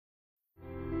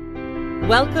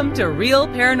Welcome to Real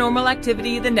Paranormal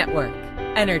Activity, the network.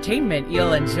 Entertainment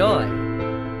you'll enjoy.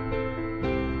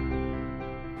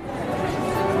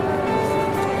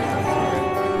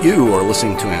 You are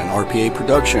listening to an RPA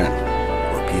production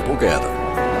where people gather.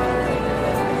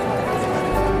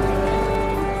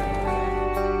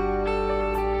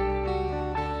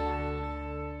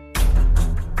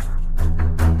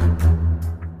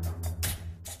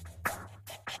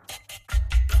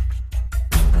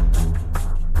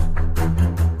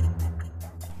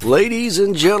 Ladies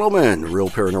and gentlemen, Real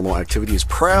Paranormal Activity is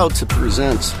proud to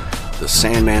present The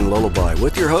Sandman Lullaby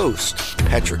with your host,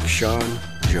 Patrick Sean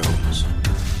Jones.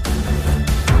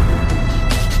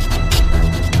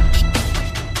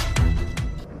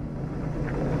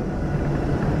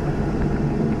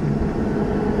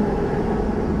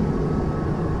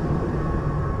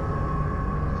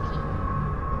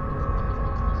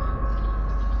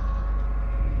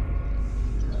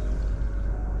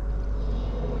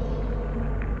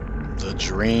 The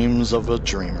dreams of a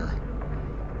dreamer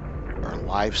are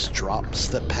life's drops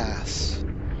that pass,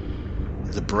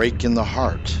 the break in the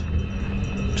heart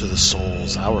to the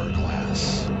soul's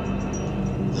hourglass.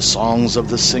 The songs of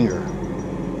the singer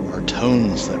are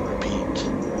tones that repeat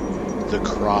the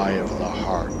cry of the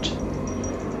heart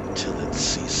till it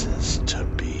ceases to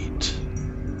beat.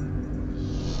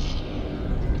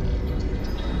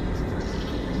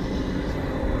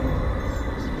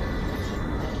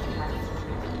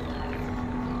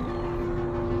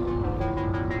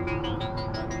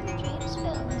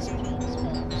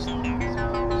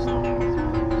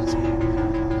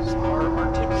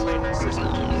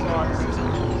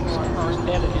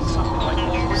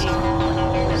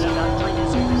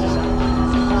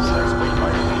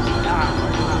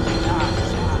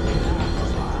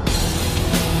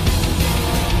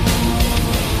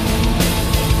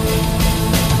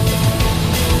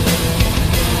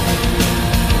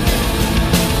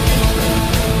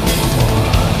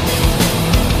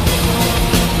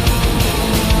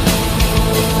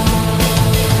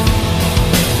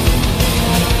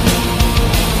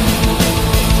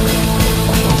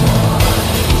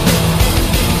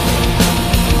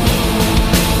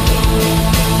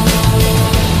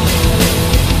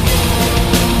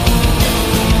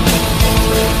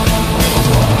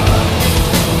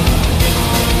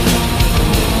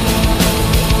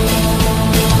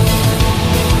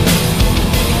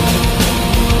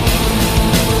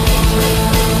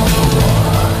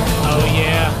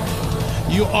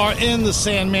 In the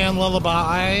Sandman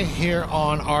Lullaby here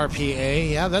on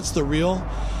RPA. Yeah, that's the Real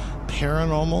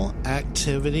Paranormal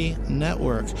Activity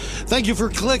Network. Thank you for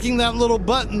clicking that little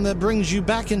button that brings you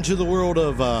back into the world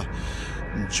of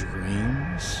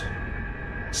dreams,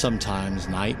 sometimes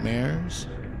nightmares,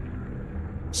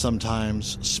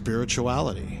 sometimes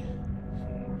spirituality,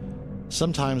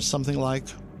 sometimes something like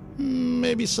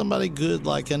maybe somebody good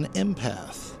like an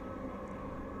empath.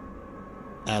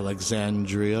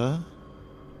 Alexandria.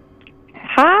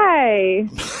 Hi.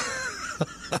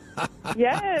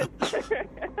 Yes.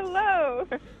 Hello.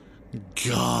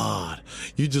 God,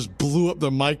 you just blew up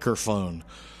the microphone.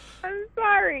 I'm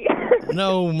sorry.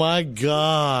 No, my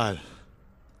God.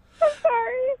 I'm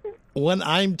sorry. When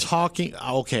I'm talking,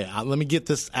 okay, let me get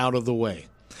this out of the way.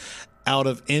 Out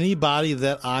of anybody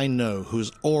that I know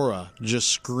whose aura just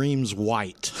screams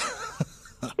white,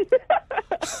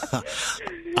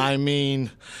 I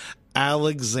mean,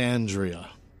 Alexandria.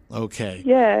 Okay.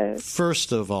 Yes.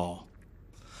 First of all,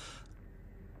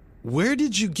 where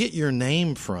did you get your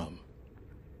name from?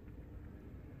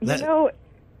 That's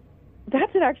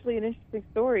actually an interesting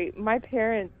story. My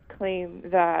parents claim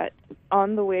that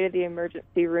on the way to the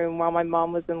emergency room while my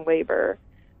mom was in labor,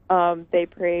 they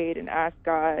prayed and asked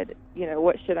God,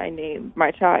 what should I name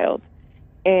my child?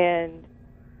 And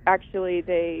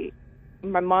actually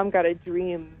my mom got a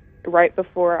dream right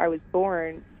before I was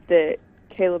born that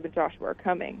Caleb and Joshua are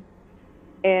coming.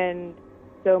 And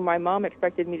so my mom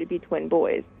expected me to be twin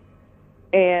boys.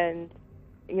 And,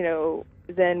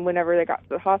 then whenever they got to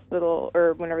the hospital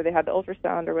or whenever they had the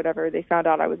ultrasound or whatever, they found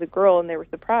out I was a girl and they were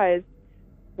surprised.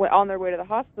 When on their way to the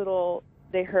hospital,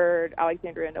 they heard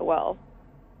Alexandria Noel.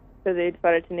 So they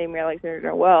decided to name me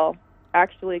Alexandria Noel.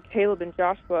 Actually, Caleb and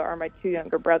Joshua are my two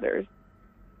younger brothers.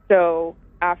 So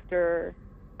after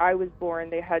I was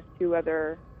born, they had two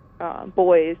other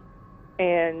boys,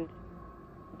 and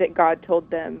that God told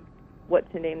them what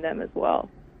to name them as well.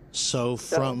 So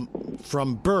from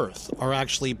birth, or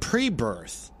actually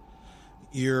pre-birth,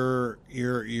 your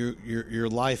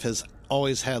life has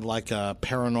always had like a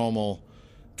paranormal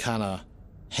kind of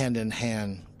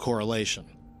hand-in-hand correlation.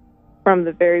 From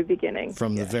the very beginning.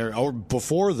 Or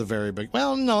before the very big.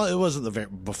 Well, no, it wasn't the very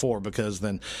before, because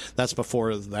then that's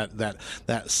before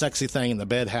that sexy thing in the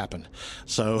bed happened.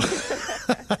 So,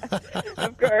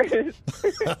 of course,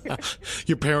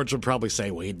 your parents would probably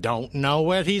say, "We don't know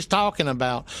what he's talking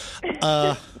about."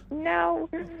 No.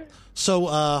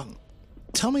 So,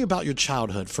 tell me about your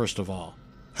childhood first of all.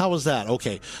 How was that?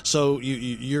 Okay, so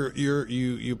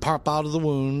you pop out of the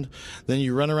wound, then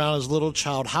you run around as a little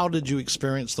child. How did you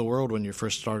experience the world when you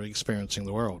first started experiencing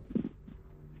the world?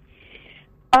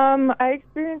 I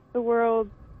experienced the world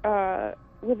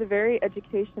with a very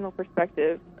educational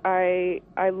perspective. I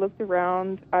looked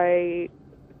around. I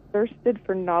thirsted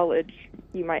for knowledge,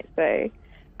 you might say.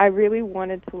 I really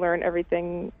wanted to learn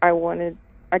everything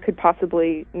I could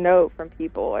possibly know from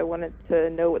people. I wanted to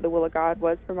know what the will of God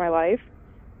was for my life,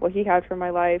 what he had for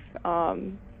my life.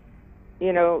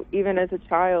 Even as a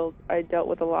child, I dealt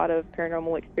with a lot of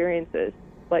paranormal experiences,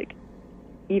 like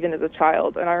even as a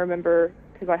child. And I remember,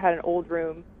 because I had an old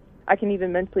room, I can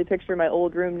even mentally picture my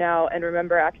old room now and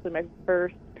remember actually my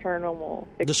first paranormal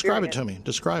experience. Describe it to me.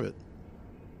 Describe it.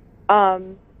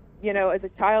 As a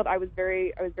child, I was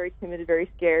very timid, very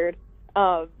scared.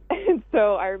 And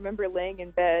so I remember laying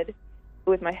in bed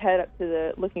with my head up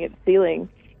to looking at the ceiling,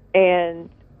 and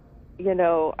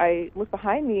I looked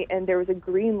behind me, and there was a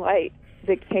green light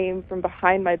that came from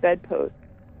behind my bedpost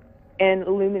and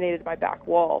illuminated my back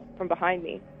wall from behind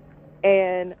me.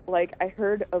 And, I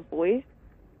heard a voice,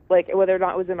 whether or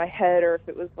not it was in my head or if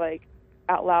it was,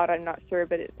 out loud, I'm not sure,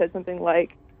 but it said something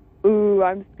like, "Ooh,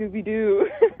 I'm Scooby-Doo."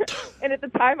 And at the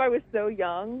time, I was so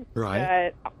young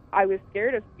that I was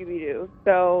scared of Scooby-Doo.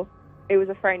 So it was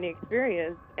a frightening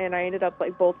experience, and I ended up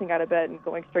bolting out of bed and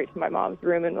going straight to my mom's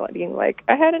room and being like,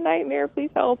 "I had a nightmare, please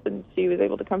help." And she was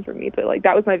able to comfort me. But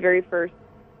that was my very first,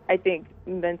 I think,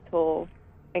 mental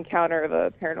encounter of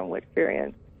a paranormal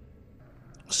experience.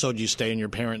 So did you stay in your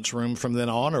parents' room from then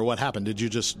on, or what happened? Did you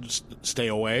just stay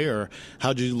away, or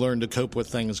how did you learn to cope with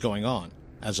things going on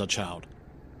as a child?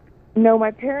 No,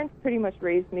 my parents pretty much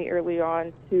raised me early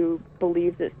on to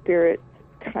believe that spirits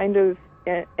kind of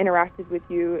interacted with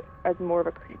you as more of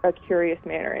a curious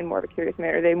manner.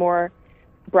 They more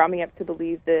brought me up to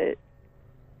believe that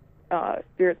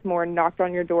spirits more knocked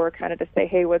on your door kind of to say,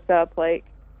 "Hey, what's up?"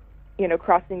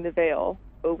 Crossing the veil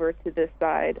over to this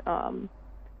side.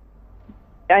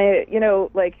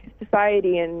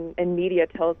 Society and media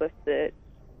tells us that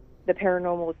the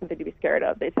paranormal is something to be scared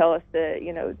of. They tell us that,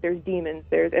 there's demons,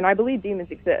 and I believe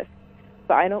demons exist.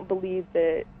 But I don't believe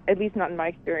that, at least not in my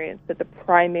experience, that the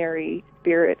primary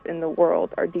spirits in the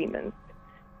world are demons.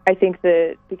 I think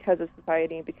that because of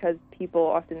society and because people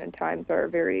oftentimes are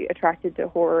very attracted to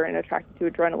horror and attracted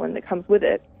to adrenaline that comes with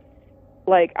it,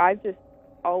 I've just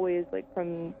always,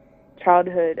 from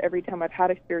childhood, every time I've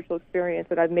had a spiritual experience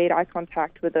and I've made eye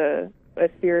contact with a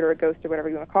spirit or a ghost or whatever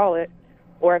you want to call it,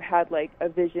 or I've had a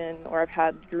vision or I've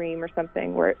had a dream or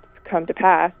something where it's come to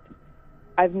pass,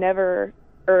 I've never,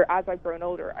 or as I've grown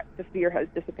older, the fear has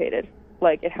dissipated.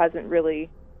 It hasn't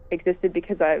really existed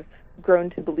because I've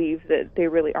grown to believe that they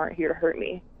really aren't here to hurt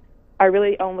me. I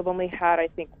really only had, I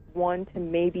think, 1 to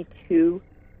maybe 2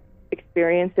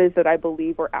 experiences that I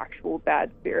believe were actual bad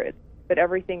spirits. But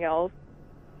everything else,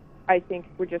 I think,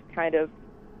 were just kind of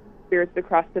spirits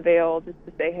across the veil just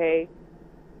to say, "Hey,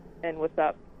 and what's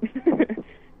up?"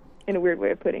 In a weird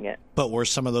way of putting it. But were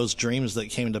some of those dreams that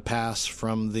came to pass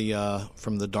from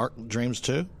the dark dreams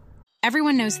too?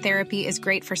 Everyone knows therapy is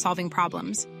great for solving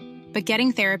problems, but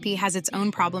getting therapy has its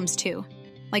own problems too,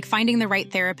 like finding the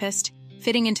right therapist,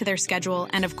 fitting into their schedule,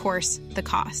 and of course, the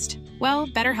cost. Well,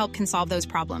 BetterHelp can solve those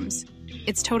problems.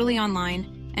 It's totally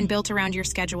online and built around your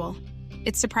schedule.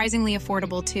 It's surprisingly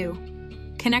affordable too.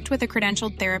 Connect with a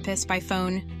credentialed therapist by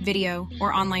phone, video,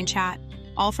 or online chat,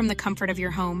 all from the comfort of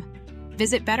your home.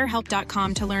 Visit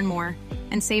BetterHelp.com to learn more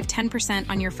and save 10%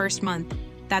 on your first month.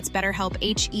 That's BetterHelp,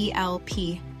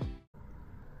 H-E-L-P.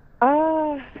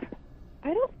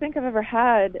 I don't think I've ever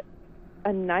had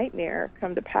a nightmare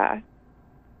come to pass.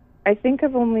 I think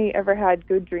I've only ever had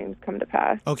good dreams come to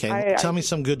pass. Okay, tell me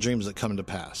some good dreams that come to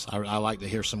pass. I like to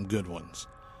hear some good ones.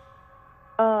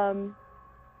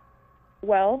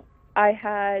 Well,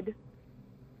 I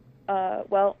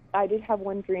did have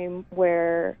one dream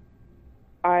where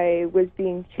I was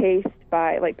being chased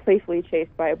by, playfully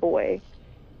chased by a boy,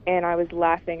 and I was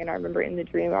laughing, and I remember in the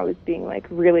dream I was being,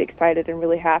 really excited and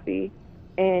really happy,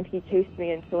 and he chased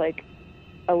me into,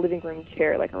 a living room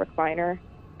chair, a recliner,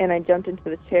 and I jumped into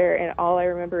the chair, and all I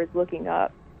remember is looking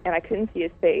up, and I couldn't see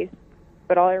his face,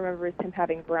 but all I remember is him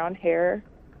having brown hair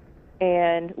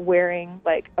and wearing,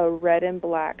 a red and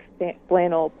black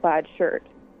flannel plaid shirt,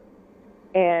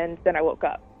 and then I woke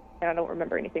up. and I don't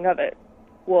remember anything of it.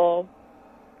 Well,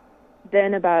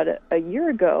 then about a year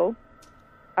ago,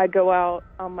 I go out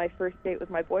on my first date with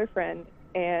my boyfriend,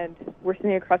 and we're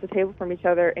sitting across the table from each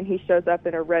other, and he shows up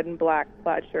in a red and black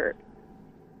plaid shirt.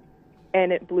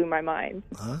 And it blew my mind.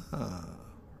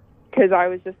 Because I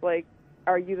was just like,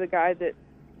 are you the guy that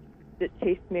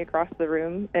chased me across the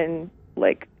room and,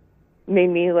 like, made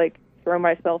me, like, throw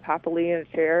myself happily in a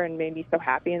chair and made me so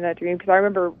happy in that dream? Because I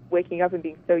remember waking up and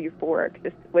being so euphoric,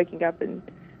 just waking up in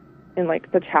like,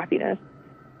 such happiness.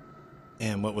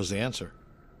 And what was the answer?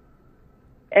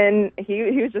 And he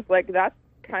was just like, that's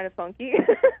kind of funky.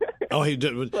 Oh, he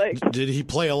did. Like, did he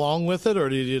play along with it, or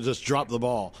did he just drop the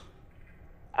ball?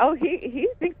 Oh, he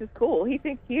thinks it's cool. He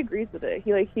agrees with it.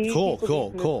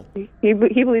 Cool. He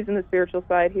believes in the spiritual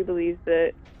side. He believes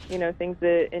that, you know, things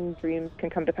that in dreams can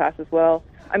come to pass as well.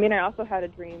 I mean, I also had a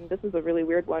dream. This was a really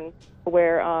weird one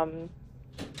where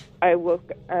I was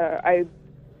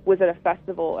at a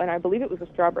festival, and I believe it was a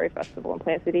strawberry festival in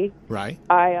Plant City. Right.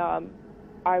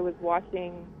 I was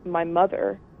watching my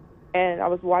mother, and I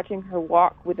was watching her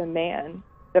walk with a man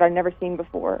that I'd never seen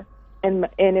before, and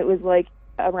it was like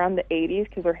around the 80s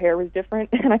because her hair was different,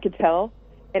 and I could tell,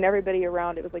 and everybody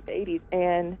around it was like the 80s,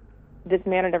 and this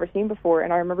man I'd never seen before,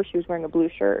 and I remember she was wearing a blue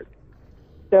shirt.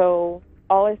 So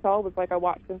all I saw was, like, I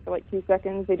watched them for like 2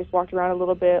 seconds. They just walked around a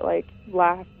little bit, like,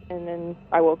 laughed, and then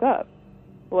I woke up.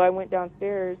 Well, I went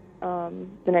downstairs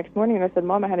the next morning, and I said,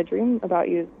 Mom, I had a dream about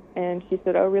you. And she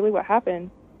said, oh, really? What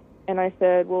happened? And I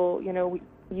said, well, you know,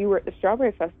 you were at the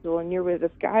Strawberry Festival, and you were with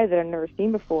this guy that I'd never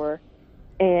seen before,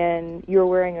 and you were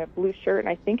wearing a blue shirt, and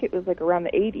I think it was, like, around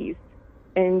the 80s.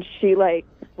 And she, like,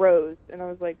 froze, and I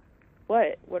was like,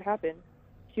 what? What happened?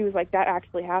 She was like, that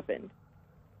actually happened.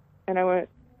 And I went,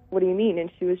 what do you mean?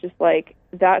 And she was just like,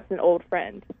 that's an old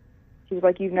friend. She was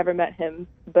like, you've never met him,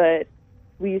 but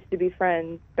we used to be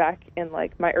friends back in,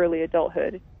 like, my early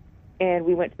adulthood, and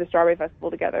we went to the Strawberry Festival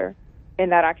together,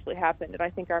 and that actually happened. And I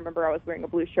think I remember I was wearing a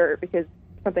blue shirt because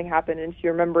something happened, and she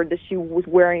remembered that she was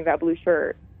wearing that blue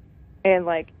shirt. And,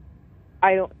 like,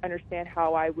 I don't understand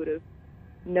how I would have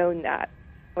known that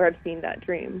or have seen that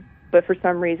dream, but for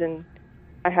some reason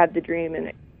I had the dream,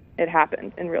 and it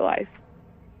happened in real life.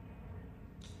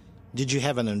 Did you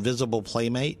have an invisible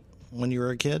playmate when you were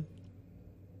a kid?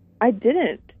 I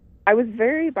didn't. I was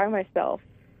very by myself.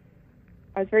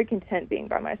 I was very content being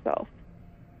by myself.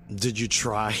 Did you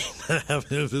try to have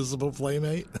an invisible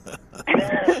playmate?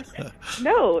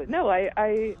 No.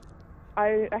 I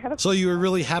have a... So you were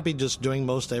really happy just doing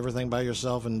most everything by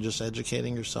yourself and just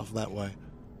educating yourself that way?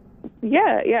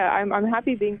 Yeah. I'm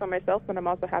happy being by myself, but I'm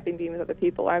also happy being with other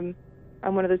people. I'm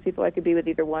one of those people I could be with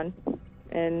either one,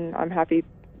 and I'm happy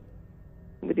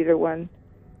with either one.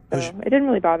 So it didn't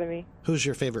really bother me. Who's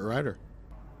your favorite writer?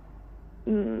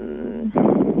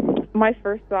 My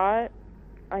first thought,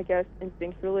 I guess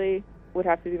instinctually, would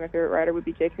have to be my favorite writer would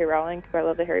be J.K. Rowling, because I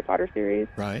love the Harry Potter series.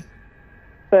 Right.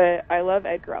 But I love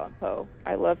Edgar Allan Poe.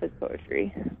 I love his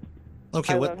poetry.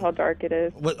 Okay. I love how dark it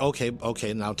is.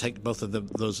 Okay. Now take both of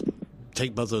those.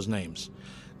 Take both those names.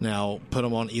 Now put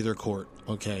them on either court.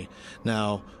 Okay.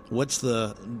 Now, what's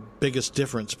the biggest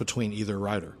difference between either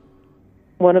writer?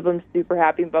 One of them's super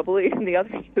happy and bubbly, and the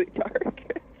other's really dark.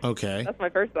 Okay. That's my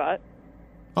first thought.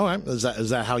 All right. Is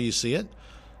that how you see it?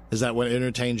 Is that what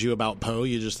entertains you about Poe?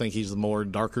 You just think he's the more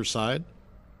darker side?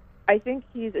 I think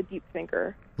he's a deep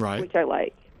thinker, right? Which I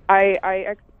like.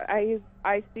 I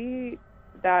see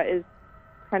that as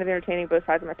kind of entertaining both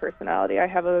sides of my personality. I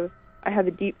have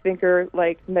a deep thinker,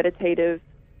 like meditative,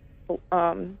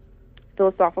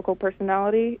 philosophical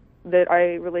personality that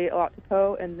I relate a lot to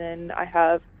Poe, and then I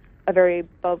have a very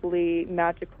bubbly,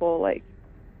 magical, like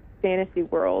fantasy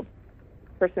world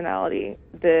personality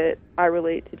that I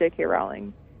relate to J.K.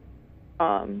 Rowling.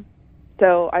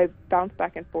 So I bounce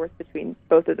back and forth between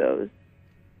both of those.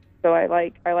 So I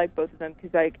like both of them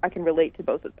because I can relate to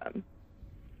both of them.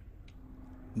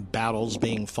 Battles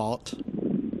being fought,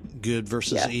 good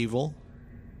versus evil,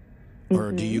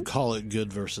 or do you call it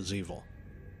good versus evil?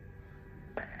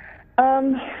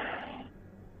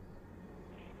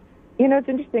 You know, it's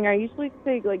interesting. I usually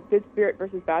say like good spirit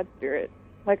versus bad spirit.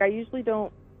 Like I usually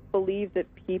don't believe that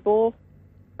people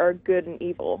are good and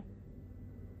evil.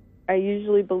 I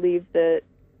usually believe that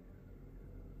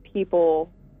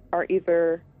people are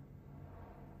either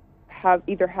have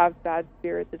bad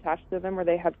spirits attached to them or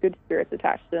they have good spirits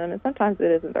attached to them, and sometimes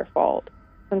it isn't their fault.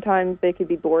 Sometimes they could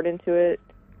be bored into it,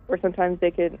 or sometimes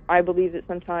I believe that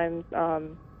sometimes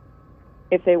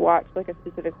if they watch like a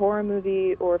specific horror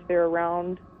movie or if they're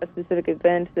around a specific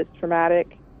event that's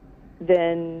traumatic,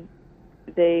 then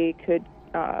they could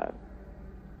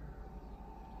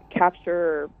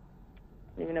capture,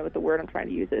 don't even know what the word I'm trying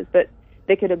to use is, but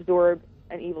they could absorb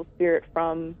an evil spirit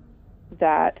from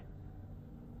that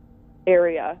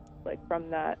area, like from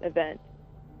that event.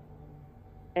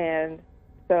 And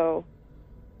so,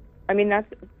 I mean,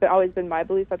 that's always been my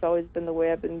belief. That's always been the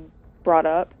way I've been brought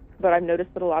up. But I've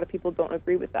noticed that a lot of people don't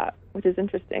agree with that, which is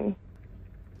interesting.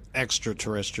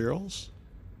 Extraterrestrials?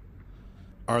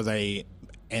 Are they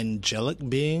angelic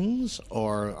beings,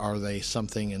 or are they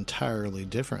something entirely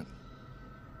different?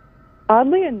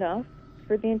 Oddly enough,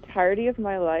 for the entirety of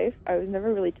my life, I was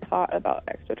never really taught about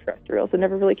extraterrestrials. It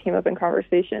never really came up in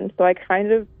conversation, so I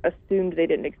kind of assumed they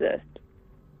didn't exist.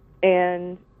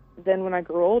 And then when I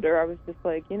grew older, I was just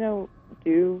like,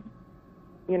 do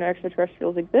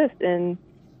extraterrestrials exist? And,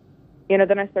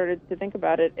 then I started to think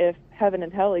about it. If heaven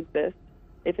and hell exist,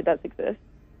 if it does exist,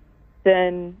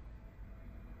 then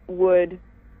would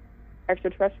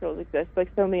extraterrestrials exist? Like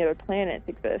so many other planets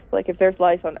exist. Like if there's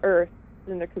life on Earth,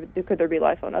 then could there be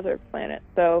life on other planets?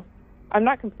 So I'm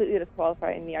not completely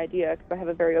disqualifying the idea because I have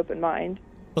a very open mind.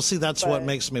 Well, see, that's what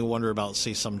makes me wonder about,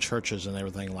 some churches and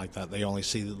everything like that. They only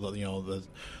see,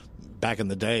 back in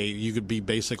the day, you could be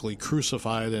basically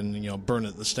crucified and, burned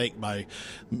at the stake by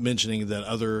mentioning that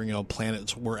other,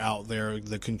 planets were out there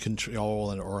that can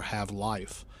control or have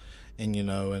life. And,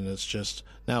 and it's just,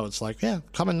 now it's like, yeah,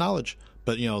 common knowledge.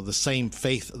 But, the same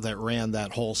faith that ran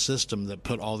that whole system that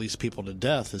put all these people to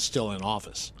death is still in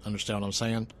office. Understand what I'm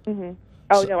saying? Mm-hmm.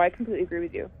 Oh, no, I completely agree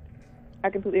with you. I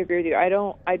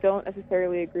don't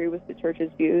necessarily agree with the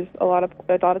church's views a lot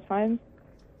of times,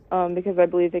 because I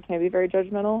believe they can be very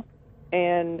judgmental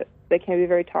and they can be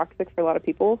very toxic for a lot of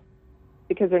people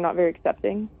because they're not very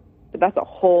accepting. But that's a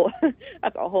whole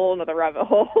another rabbit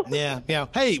hole. Yeah.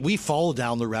 Hey, we fall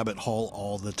down the rabbit hole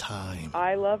all the time.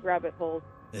 I love rabbit holes.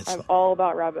 I'm all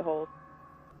about rabbit holes.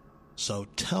 So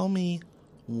tell me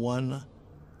one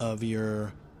of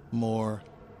your more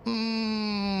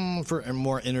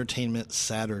entertainment,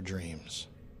 sadder dreams.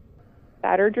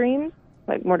 Sadder dreams?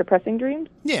 Like more depressing dreams?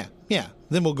 Yeah.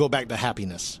 Then we'll go back to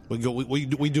happiness. We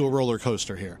do a roller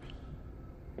coaster here.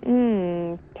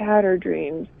 Sadder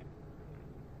dreams.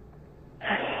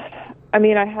 I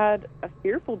mean, I had a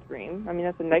fearful dream. I mean,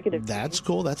 that's a negative dream. That's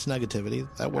cool. That's negativity.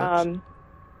 That works.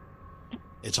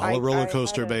 It's all a roller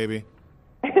coaster, baby.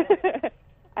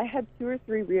 I had 2 or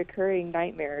 3 reoccurring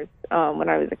nightmares when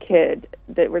I was a kid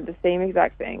that were the same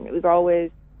exact thing. It was always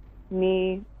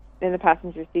me in the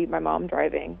passenger seat, my mom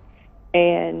driving,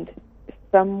 and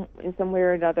in some way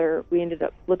or another, we ended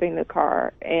up flipping the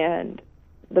car, and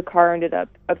the car ended up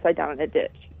upside down in a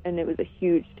ditch, and it was a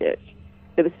huge ditch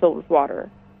that was filled with water.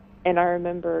 And I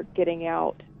remember getting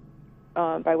out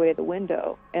by way of the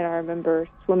window, and I remember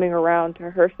swimming around to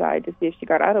her side to see if she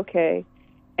got out okay,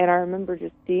 and I remember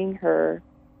just seeing her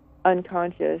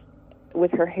unconscious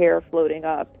with her hair floating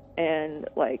up, and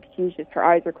like her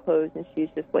eyes are closed, and she's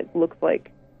just like looks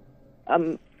like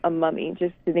a mummy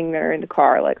just sitting there in the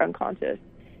car like unconscious.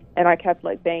 And I kept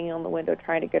like banging on the window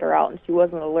trying to get her out, and she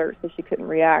wasn't alert, so she couldn't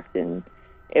react. And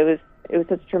it was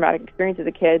such a traumatic experience as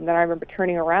a kid. And then I remember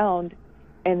turning around,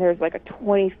 and there's like a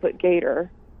 20-foot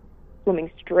gator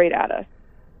swimming straight at us,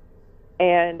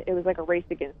 and it was like a race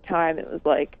against time. It was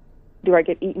like, do I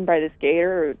get eaten by this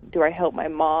gator, or do I help my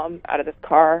mom out of this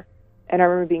car? And I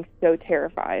remember being so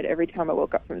terrified every time I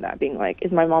woke up from that, being like,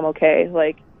 is my mom okay?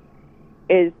 Like,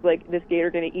 is like this gator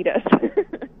going to eat us?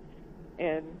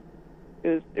 And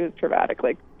it was traumatic.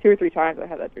 Like 2 or 3 times I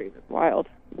had that dream. It's wild.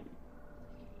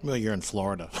 Well, you're in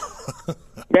Florida.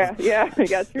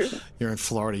 Yeah, true. You're in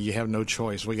Florida. You have no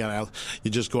choice. You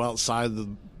just go outside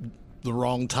the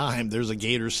wrong time. There's a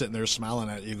gator sitting there smiling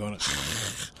at you going,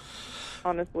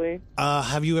 honestly.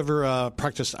 Have you ever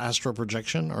practiced astral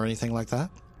projection or anything like that?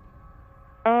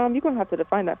 You're going to have to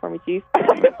define that for me, Chief.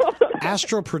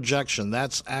 Astral projection,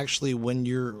 that's actually when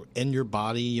you're in your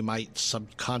body, you might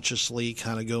subconsciously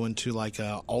kind of go into like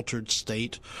a altered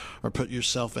state or put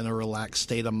yourself in a relaxed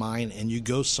state of mind, and you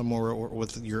go somewhere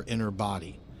with your inner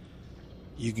body.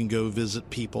 You can go visit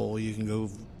people, you can go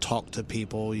talk to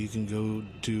people, you can go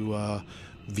do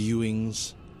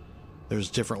viewings.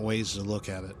 There's different ways to look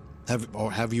at it.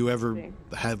 Have you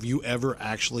ever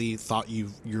actually thought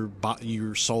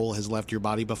your soul has left your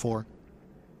body before?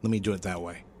 Let me do it that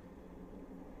way.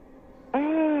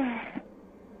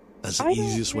 That's the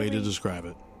easiest way to describe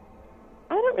it.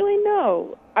 I don't really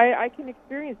know. I can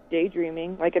experience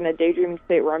daydreaming, like in a daydreaming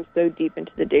state where I'm so deep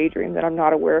into the daydream that I'm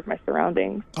not aware of my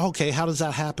surroundings. Okay, how does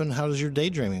that happen? How does your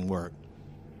daydreaming work?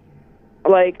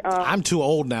 Like, I'm too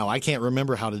old now. I can't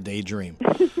remember how to daydream.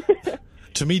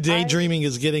 To me, daydreaming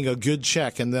is getting a good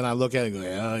check, and then I look at it and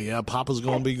go, yeah, Papa's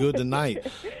going to be good tonight.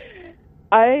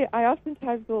 I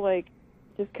oftentimes will, like,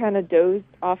 just kind of doze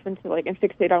off into like and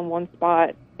fixate on one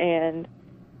spot and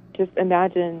just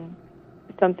imagine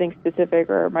something specific,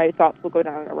 or my thoughts will go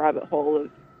down a rabbit hole of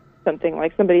something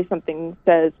like something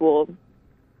says will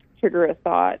trigger a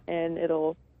thought, and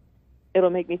it'll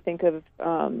make me think of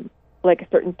like a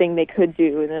certain thing they could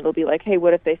do, and it'll be like, hey,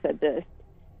 what if they said this?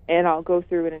 And I'll go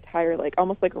through an entire, like,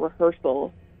 almost like a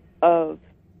rehearsal of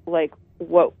like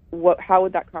how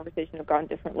would that conversation have gone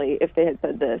differently if they had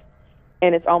said this?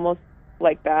 And it's almost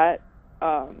like that.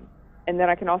 And then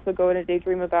I can also go in a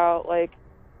daydream about like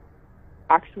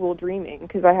actual dreaming,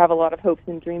 because I have a lot of hopes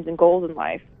and dreams and goals in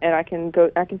life, and I can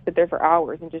sit there for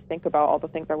hours and just think about all the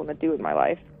things I want to do in my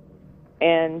life,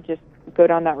 and just go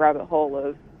down that rabbit hole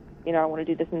of, you know, I want to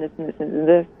do this and this and this and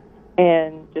this,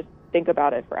 and just think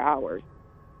about it for hours.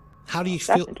 How do you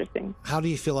That's feel? interesting. How do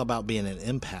you feel about being an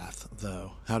empath,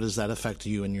 though? How does that affect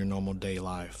you in your normal day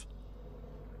life?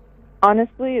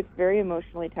 Honestly, it's very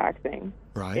emotionally taxing.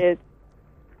 Right.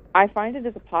 I find it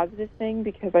as a positive thing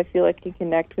because I feel like I can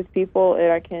connect with people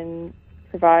and I can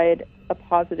provide a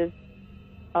positive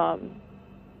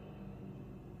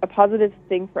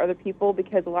thing for other people,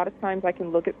 because a lot of times I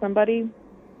can look at somebody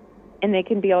and they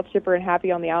can be all chipper and happy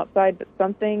on the outside, but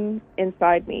something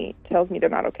inside me tells me they're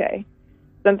not okay.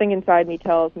 Something inside me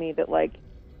tells me that like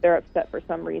they're upset for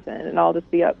some reason, and I'll just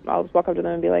walk up to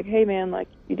them and be like, hey man, like,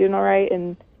 you doing all right?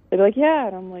 And they'll be like, yeah.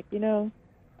 And I'm like, you know,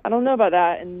 I don't know about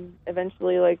that. And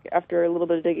eventually, like, after a little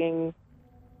bit of digging,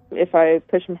 if I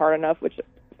push them hard enough, which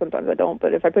sometimes I don't,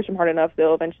 but if I push them hard enough,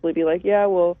 they'll eventually be like, yeah,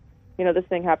 well, you know, this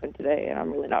thing happened today and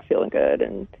I'm really not feeling good.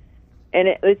 And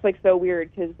it's like so weird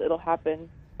because it'll happen.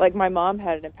 Like, my mom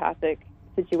had an empathic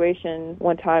situation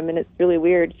one time, and it's really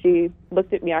weird. She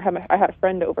looked at me. I had a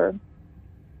friend over,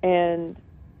 and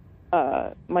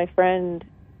my friend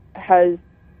has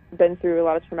been through a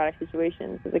lot of traumatic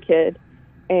situations as a kid.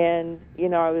 And, you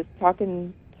know, I was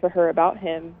talking to her about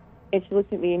him, and she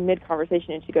looked at me in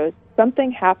mid-conversation, and she goes,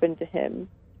 something happened to him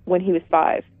when he was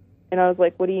 5. And I was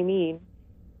like, what do you mean?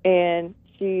 And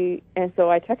so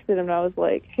I texted him, and I was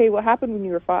like, hey, what happened when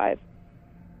you were 5?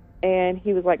 And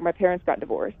he was like, my parents got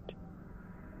divorced.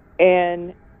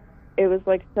 And it was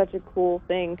like such a cool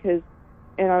thing,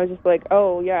 and I was just like,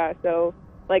 oh, yeah. So,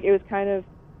 like, it was kind of,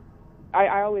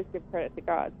 I always give credit to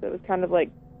God. So it was kind of like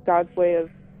God's way of,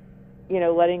 you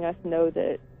know, letting us know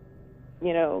that,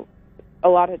 you know, a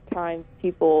lot of times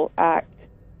people act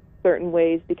certain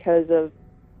ways because of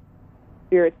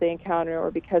spirits they encounter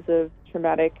or because of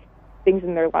traumatic things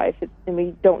in their life, and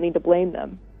we don't need to blame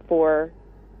them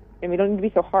and we don't need to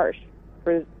be so harsh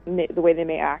for the way they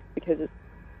may act, because it's,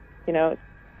 you know,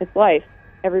 it's life.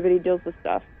 Everybody deals with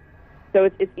stuff. So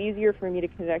it's easier for me to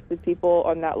connect with people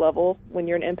on that level. When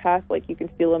you're an empath, like, you can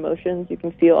feel emotions, you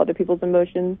can feel other people's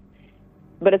emotions,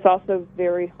 but it's also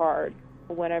very hard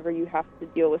whenever you have to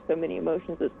deal with so many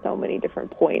emotions at so many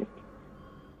different points.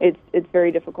 It's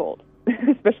very difficult,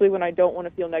 especially when I don't want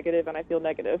to feel negative and I feel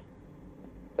negative.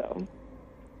 So.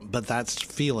 But that's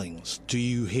feelings. Do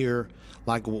you hear,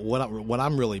 like, what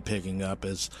I'm really picking up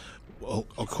is,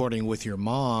 according with your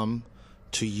mom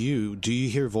to you, do you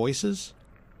hear voices,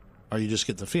 or you just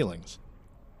get the feelings?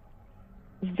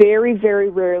 Very, very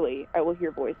rarely I will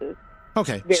hear voices.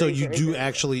 Okay, very, so you very, do very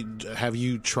actually, have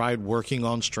you tried working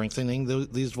on strengthening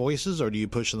these voices, or do you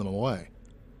push them away?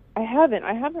 I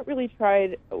haven't really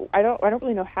tried. I don't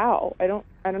really know how.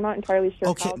 I'm not entirely sure.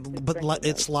 Okay, how to but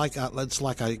it's like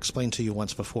I explained to you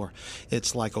once before.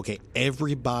 It's like, okay,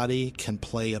 everybody can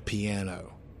play a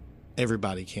piano.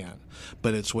 Everybody can.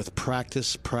 But it's with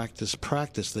practice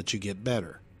that you get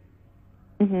better.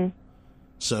 Mm-hmm.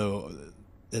 So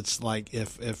it's like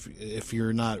if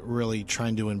you're not really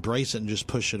trying to embrace it and just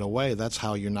push it away, that's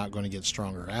how you're not going to get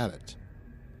stronger at it.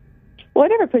 Well, I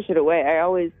never push it away. I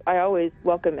always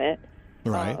welcome it.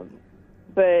 Right.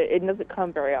 But it doesn't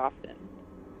come very often.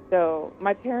 So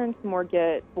my parents more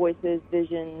get voices,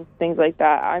 visions, things like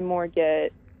that. I more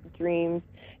get dreams.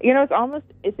 You know,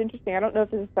 it's interesting. I don't know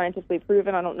if this is scientifically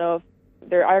proven. I don't know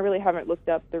if I really haven't looked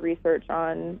up the research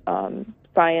on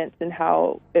science and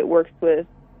how it works with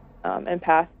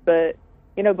empaths. But,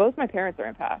 you know, both my parents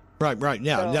are empaths. Right.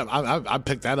 Yeah, so, yeah. I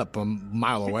picked that up a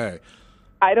mile away.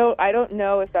 I don't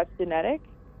know if that's genetic.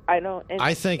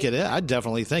 I think it is. I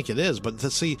definitely think it is. But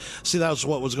see, that's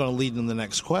what was going to lead in the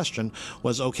next question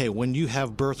was, okay, when you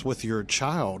have birth with your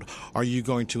child, are you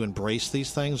going to embrace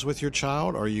these things with your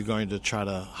child, or are you going to try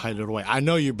to hide it away? I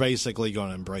know you're basically going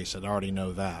to embrace it. I already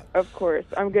know that. Of course.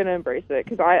 I'm going to embrace it,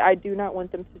 because I do not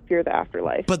want them to fear the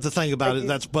afterlife. But the thing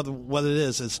about but what it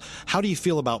is how do you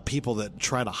feel about people that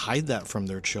try to hide that from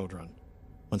their children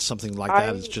when something like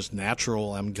that is just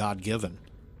natural and God-given?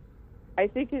 I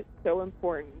think it's so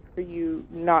important for you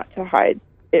not to hide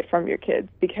it from your kids,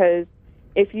 because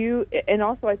and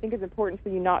also I think it's important for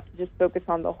you not to just focus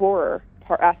on the horror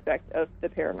aspect of the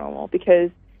paranormal,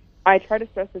 because I try to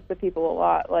stress this to people a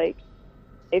lot. Like,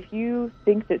 if you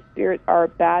think that spirits are a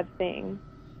bad thing,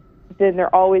 then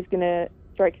they're always going to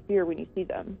strike fear when you see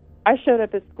them. I showed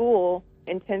up at school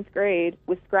in 10th grade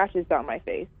with scratches down my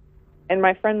face. And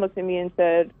my friend looked at me and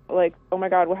said, like, oh, my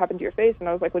God, what happened to your face? And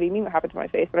I was like, what do you mean what happened to my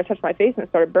face? And I touched my face and it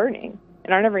started burning.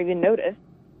 And I never even noticed.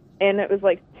 And it was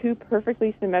like 2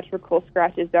 perfectly symmetrical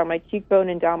scratches down my cheekbone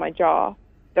and down my jaw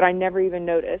that I never even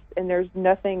noticed. And there's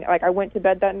nothing, like, I went to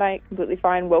bed that night completely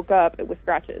fine, woke up with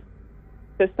scratches.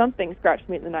 So something scratched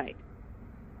me in the night.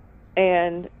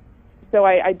 And so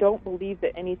I don't believe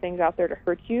that anything's out there to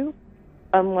hurt you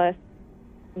unless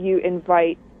you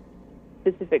invite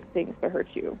specific things to hurt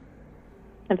you,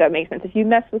 if that makes sense. If you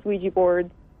mess with Ouija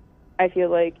boards, I feel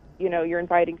like, you're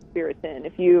inviting spirits in.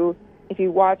 If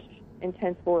you watch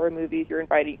intense horror movies, you're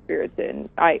inviting spirits in.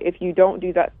 If you don't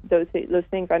do those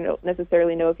things, I don't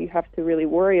necessarily know if you have to really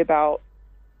worry about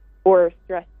or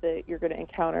stress that you're going to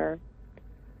encounter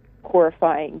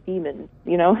horrifying demons,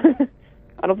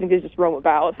 I don't think they just roam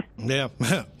about. Yeah.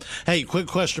 Hey, quick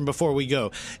question before we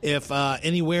go. If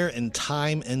anywhere in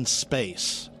time and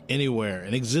space, anywhere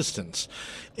in existence,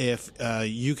 if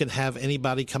you can have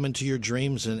anybody come into your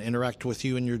dreams and interact with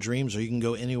you in your dreams, or you can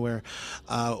go anywhere,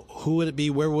 who would it be,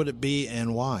 where would it be,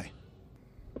 and why?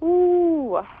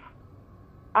 Ooh,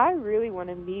 I really want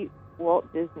to meet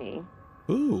Walt Disney.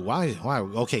 Ooh, why?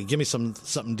 Okay, give me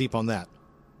something deep on that.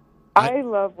 I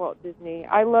love Walt Disney.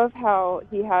 I love how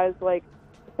he has, like,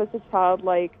 such a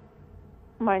childlike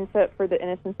mindset for the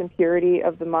innocence and purity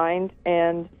of the mind,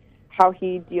 and how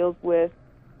he deals with,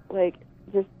 like,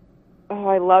 just,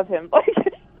 I love him.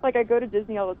 Like I go to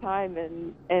Disney all the time,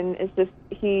 and it's just,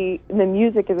 the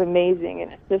music is amazing,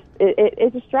 and it's just,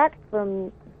 it distracts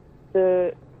from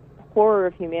the horror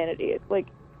of humanity. It's like,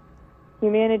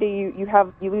 humanity, you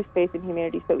lose faith in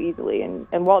humanity so easily,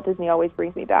 and Walt Disney always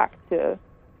brings me back to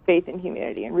faith in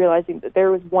humanity and realizing that there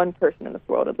was one person in this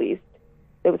world, at least,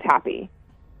 that was happy,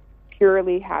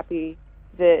 purely happy,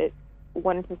 that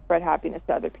wanted to spread happiness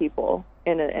to other people.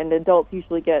 And adults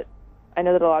usually I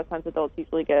know that a lot of times adults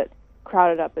usually get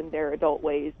crowded up in their adult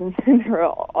ways, and they're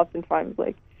oftentimes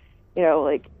like,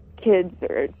 kids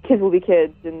will be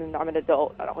kids, and then I'm an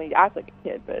adult. I don't want you to act like a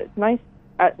kid, but it's nice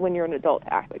when you're an adult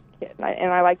to act like a kid,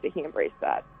 and I like that he embraced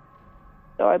that.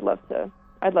 So I'd love to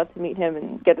meet him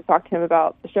and get to talk to him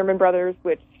about the Sherman Brothers,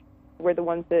 which were the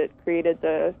ones that created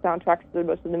the soundtracks to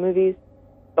most of the movies,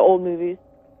 the old movies.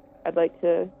 I'd like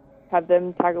to have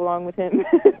them tag along with him.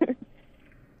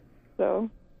 So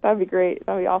that'd be great.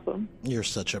 That'd be awesome. You're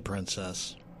such a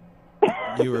princess.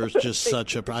 You were just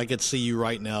such a... I could see you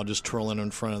right now just twirling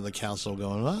in front of the castle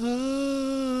going...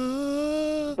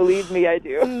 Believe me, I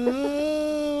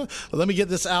do. Let me get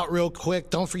this out real quick.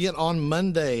 Don't forget, on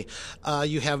Monday,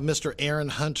 you have Mr. Aaron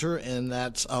Hunter, and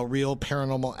that's Real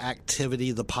Paranormal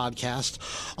Activity, the podcast.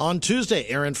 On Tuesday,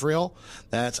 Aaron Friel,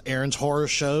 that's Aaron's horror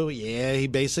show. Yeah, he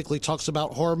basically talks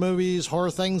about horror movies,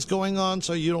 horror things going on,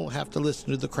 so you don't have to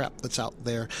listen to the crap that's out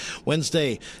there.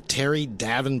 Wednesday, Terry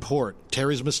Davenport,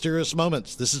 Terry's Mysterious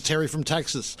Moments. This is Terry from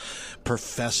Texas,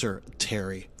 Professor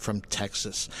Terry from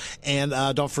Texas. And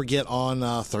don't forget,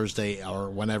 on Thursday,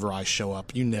 or whenever I show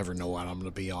up, you never know when I'm going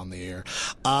to be on the air.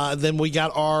 Then we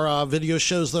got our video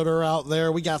shows that are out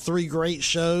there. We got 3 great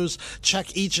shows.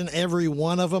 Check each and every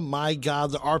one of them. My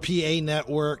God, the RPA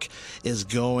network is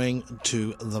going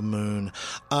to the moon.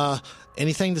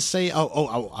 Anything to say?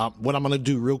 What I'm going to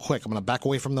do real quick, I'm going to back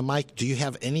away from the mic. Do you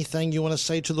have anything you want to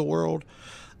say to the world?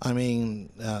 I mean,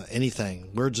 anything.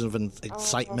 Words of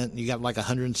excitement. You got like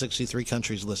 163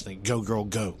 countries listening. Go, girl,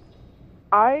 go.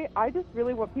 I just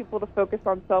really want people to focus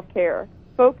on self-care.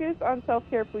 Focus on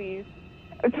self-care, please.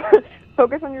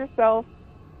 Focus on yourself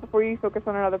before you focus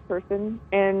on another person,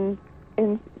 and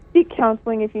seek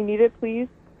counseling if you need it, please.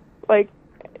 Like,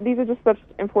 these are just such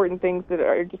important things that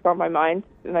are just on my mind,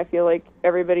 and I feel like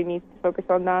everybody needs to focus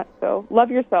on that. So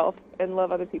love yourself and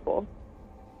love other people,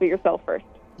 but yourself first.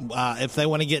 If they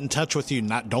want to get in touch with you,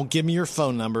 don't give me your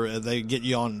phone number. They get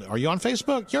you on. Are you on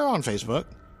Facebook? You're on Facebook.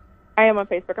 I am on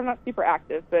Facebook. I'm not super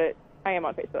active, but I am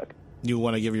on Facebook. You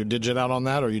want to give your digit out on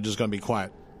that, or are you just going to be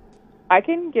quiet? I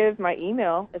can give my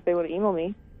email if they want to email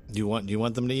me. Do you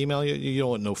want them to email you? You don't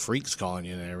want no freaks calling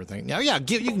you and everything. Now, yeah,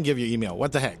 you can give your email.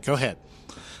 What the heck? Go ahead.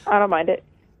 I don't mind it.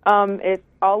 It's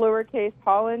all lowercase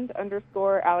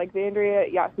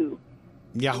Holland_Alexandria Yahoo.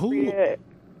 Yahoo.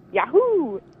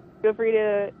 Yahoo. Feel free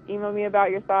to email me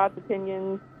about your thoughts,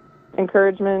 opinions,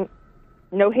 encouragement.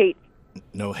 No hate.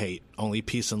 no hate, only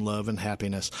peace and love and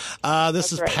happiness.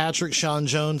 This is right. Patrick Sean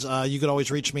Jones. You can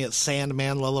always reach me at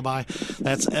Sandman Lullaby.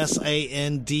 That's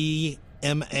SandManLullaby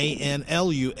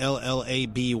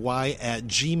at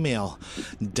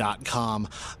gmail.com.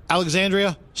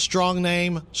 Alexandria, strong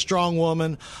name, strong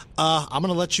woman. I'm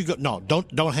going to let you go. No,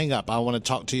 don't hang up. I want to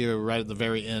talk to you right at the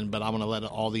very end, but I'm going to let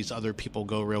all these other people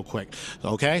go real quick.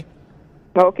 Okay?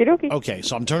 Okie dokie. Okay,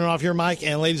 so I'm turning off your mic,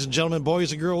 and ladies and gentlemen,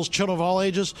 boys and girls, children of all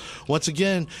ages, once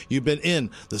again, you've been in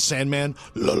the Sandman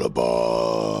Lullaby.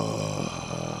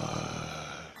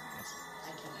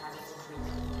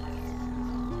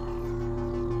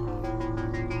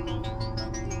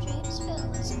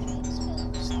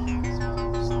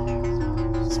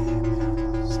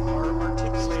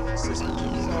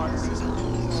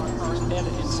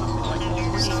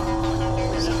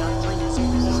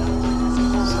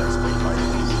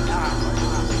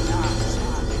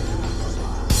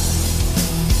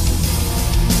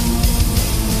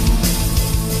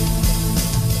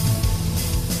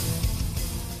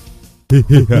 Ha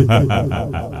ha ha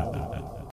ha ha.